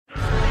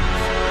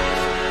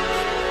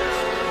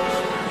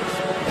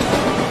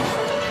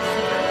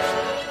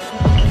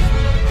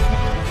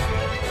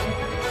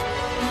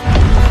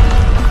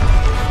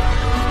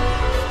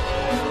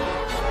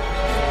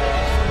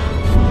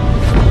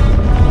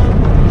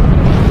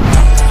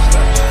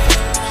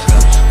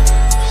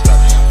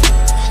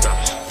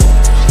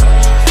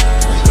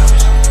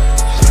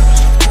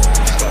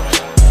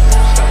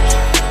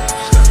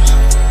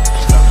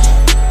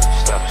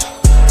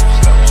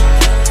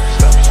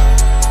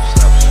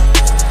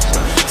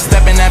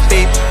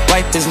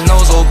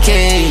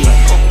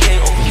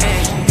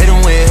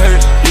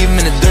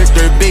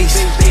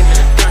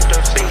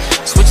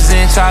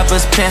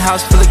choppers,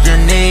 penthouse full of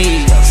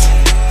grenades.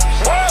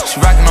 She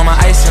rockin' on my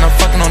ice and I'm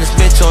fucking on this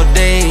bitch all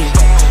day.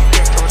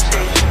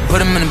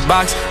 Put him in the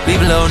box,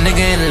 leave a little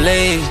nigga in the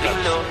lake.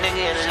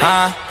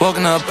 Walk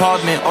in the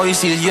apartment, all you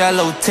see is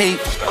yellow tape.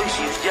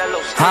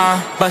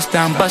 Bust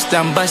down,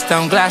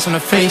 glass on the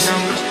face.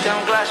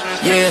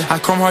 Yeah, I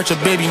chrome heart your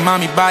baby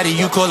mommy body,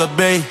 you call her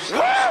bae.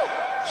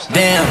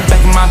 Damn,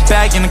 back in my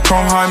bag in the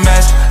chrome hard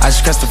mess. I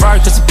just crashed the Ferrari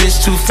cause the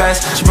bitch too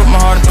fast. She broke my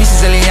heart in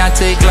pieces,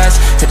 Eliante glass.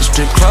 Hit the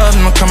strip club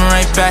and I'm coming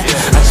right back.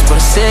 I just bought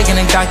a cig and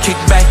it got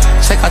kicked back.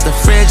 Check out the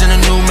fridge and a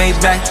new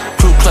Maybach.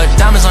 Crew clutch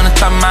diamonds on the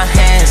top of my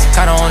hands.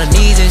 Got her on her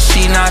knees and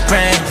she not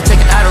praying.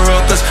 Taking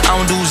Adderall cause I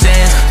don't do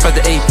Zans. Fuck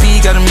the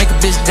AP, gotta make a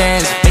bitch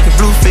dance. Making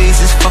blue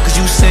faces, fuck is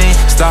you saying?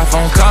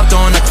 Styrofoam cop,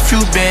 throwing up a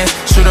few bands.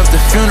 Shoot up the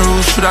funeral,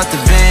 shoot out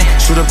the van.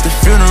 Shoot up the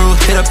funeral,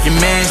 hit up your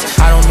mans.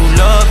 I don't do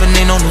love and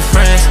ain't no new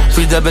friends.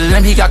 Free double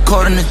M, he got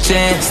caught in the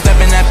jam. Step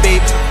in that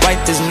babe, wipe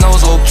his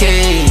nose,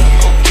 okay.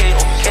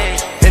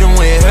 Hit him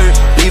where it hurt,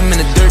 leave him in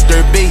the dirt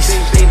bass.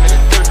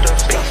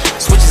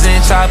 Switches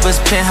and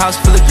choppers, penthouse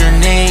full of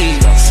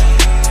grenades.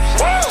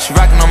 She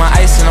rockin' on my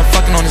ice and I'm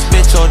fucking on this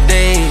bitch all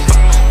day.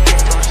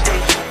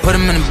 Put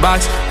him in the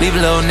box, leave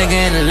a little nigga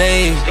in the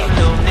lake.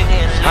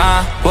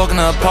 Walk in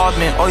the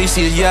apartment, all you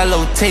see is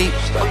yellow tape.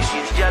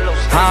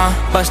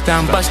 Bust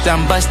down,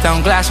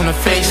 glass on the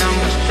face.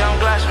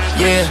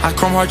 Yeah, I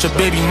chrome heart your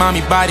baby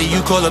mommy body,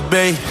 you call her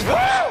bae.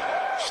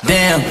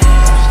 Damn,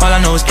 all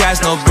I know is gas,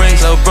 no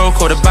brakes. Little bro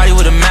caught a body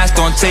with a mask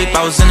on tape.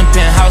 I was in the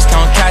penthouse,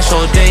 counting cash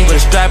all day. With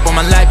a strap on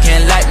my lap,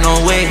 can't light no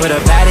way. With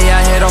a baddie,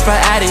 I hit off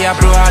her addy. I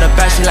blew out her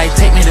back, she like,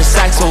 take me to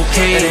Saks,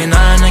 okay. It ain't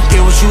nothing to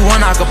get what you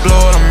want, I could blow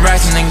all them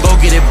racks and then go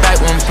get it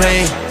back one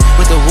play.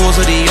 With the wolves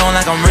hoodie on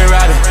like I'm rear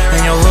riding.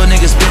 And your hood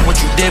niggas spin what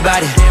you did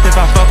by it. If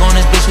I fuck on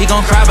this bitch, he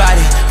gon' cry about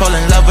it. Fall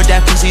in love with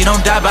that pussy,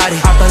 don't die by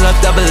it. I pull up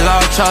double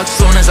R truck,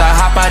 soon as I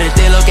hop out it.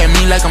 They look at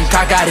me like I'm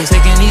cock-eyed.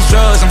 Taking these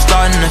drugs, I'm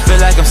starting to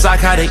feel like I'm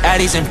psychotic.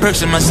 Addies and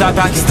perks in my side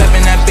pocket. Step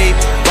in that babe,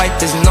 wipe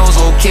his nose,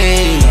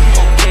 okay.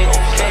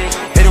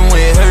 Hit him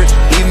where it hurt,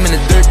 leave him in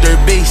the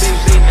dirt bass.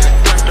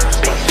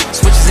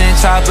 Switches and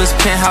choppers,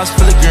 penthouse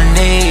full of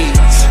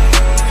grenades.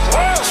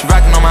 She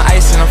rockin' on my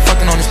ice and I'm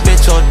fucking on this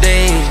bitch all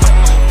day.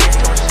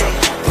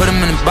 Put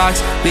him in the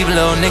box, leave a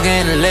little nigga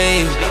in the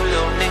lake.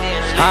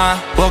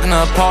 Walk in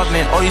the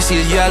apartment, all you see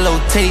is yellow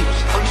tape.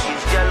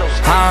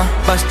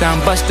 Bust down,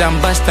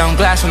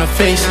 glass on the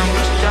face.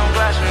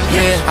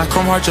 Yeah, I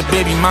chrome heart your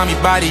baby mommy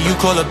body, you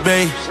call her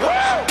bae.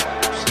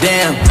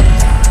 Damn.